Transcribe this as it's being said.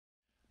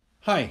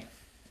Hi,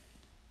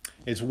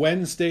 it's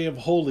Wednesday of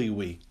Holy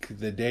Week,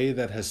 the day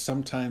that has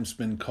sometimes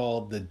been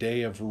called the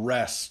day of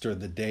rest or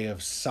the day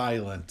of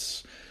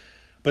silence.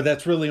 But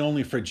that's really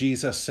only for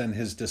Jesus and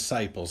his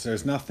disciples.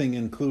 There's nothing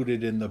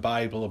included in the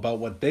Bible about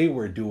what they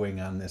were doing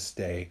on this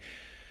day.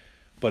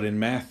 But in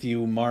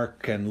Matthew,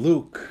 Mark, and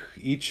Luke,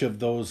 each of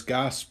those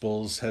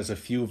Gospels has a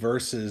few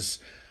verses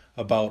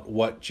about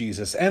what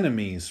Jesus'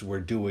 enemies were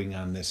doing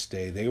on this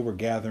day. They were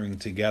gathering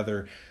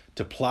together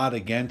to plot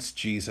against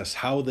Jesus,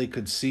 how they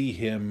could see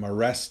him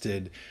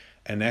arrested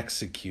and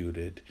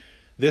executed.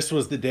 This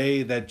was the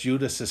day that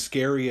Judas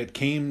Iscariot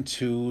came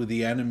to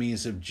the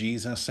enemies of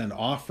Jesus and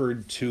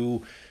offered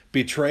to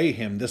betray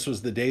him. This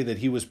was the day that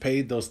he was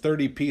paid those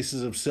 30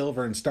 pieces of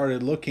silver and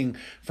started looking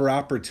for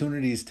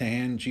opportunities to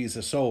hand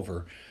Jesus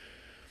over.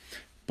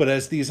 But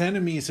as these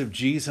enemies of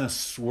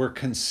Jesus were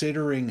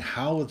considering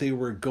how they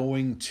were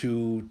going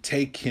to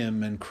take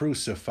him and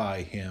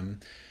crucify him,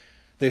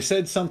 they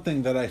said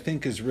something that I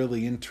think is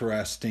really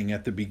interesting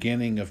at the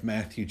beginning of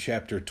Matthew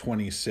chapter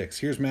 26.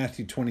 Here's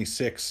Matthew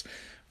 26,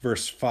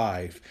 verse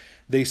 5.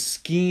 They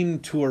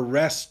schemed to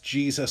arrest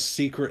Jesus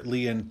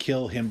secretly and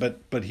kill him,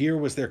 but here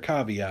was their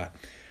caveat.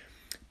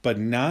 But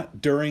not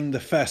during the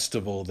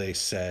festival, they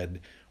said,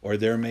 or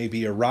there may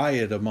be a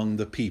riot among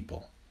the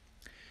people.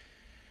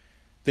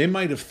 They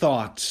might have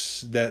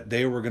thought that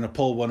they were going to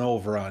pull one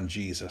over on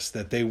Jesus,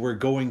 that they were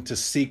going to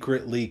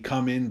secretly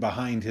come in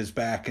behind his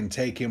back and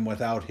take him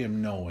without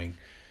him knowing.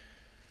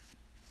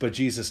 But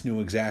Jesus knew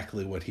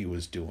exactly what he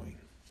was doing.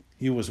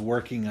 He was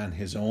working on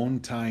his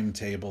own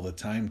timetable, the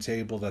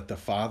timetable that the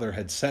Father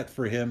had set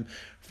for him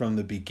from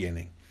the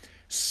beginning.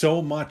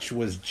 So much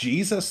was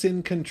Jesus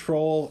in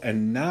control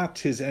and not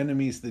his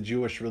enemies, the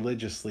Jewish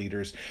religious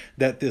leaders,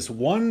 that this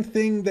one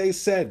thing they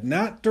said,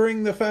 not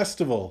during the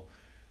festival,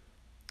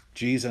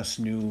 Jesus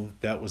knew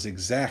that was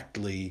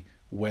exactly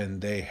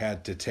when they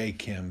had to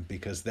take him,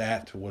 because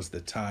that was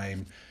the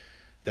time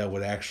that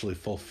would actually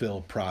fulfill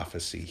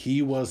prophecy.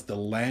 He was the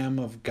Lamb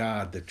of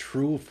God, the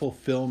true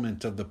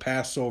fulfillment of the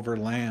Passover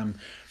lamb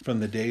from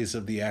the days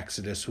of the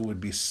Exodus, who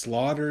would be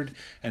slaughtered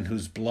and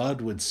whose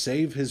blood would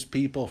save his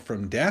people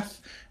from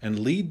death and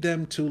lead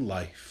them to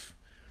life.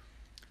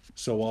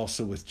 So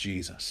also with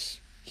Jesus.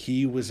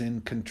 He was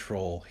in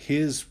control.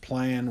 His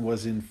plan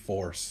was in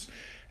force.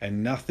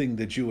 And nothing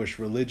the Jewish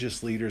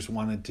religious leaders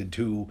wanted to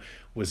do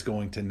was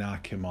going to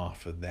knock him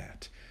off of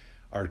that.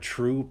 Our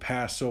true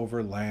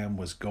Passover lamb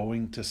was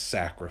going to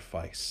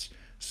sacrifice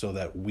so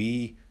that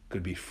we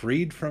could be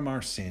freed from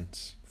our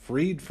sins,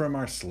 freed from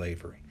our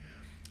slavery,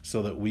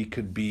 so that we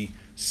could be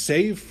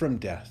saved from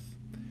death,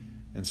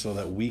 and so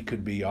that we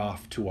could be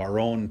off to our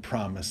own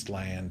promised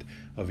land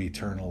of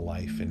eternal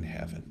life in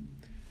heaven.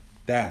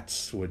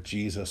 That's what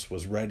Jesus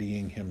was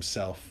readying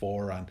himself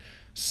for on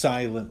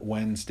Silent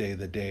Wednesday,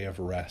 the day of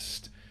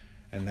rest.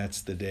 And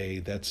that's the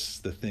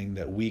thing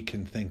that we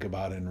can think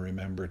about and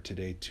remember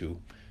today too.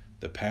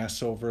 The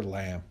Passover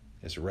lamb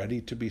is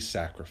ready to be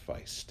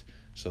sacrificed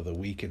so that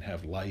we can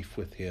have life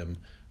with him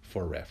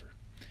forever.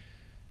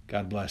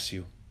 God bless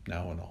you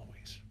now and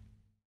always.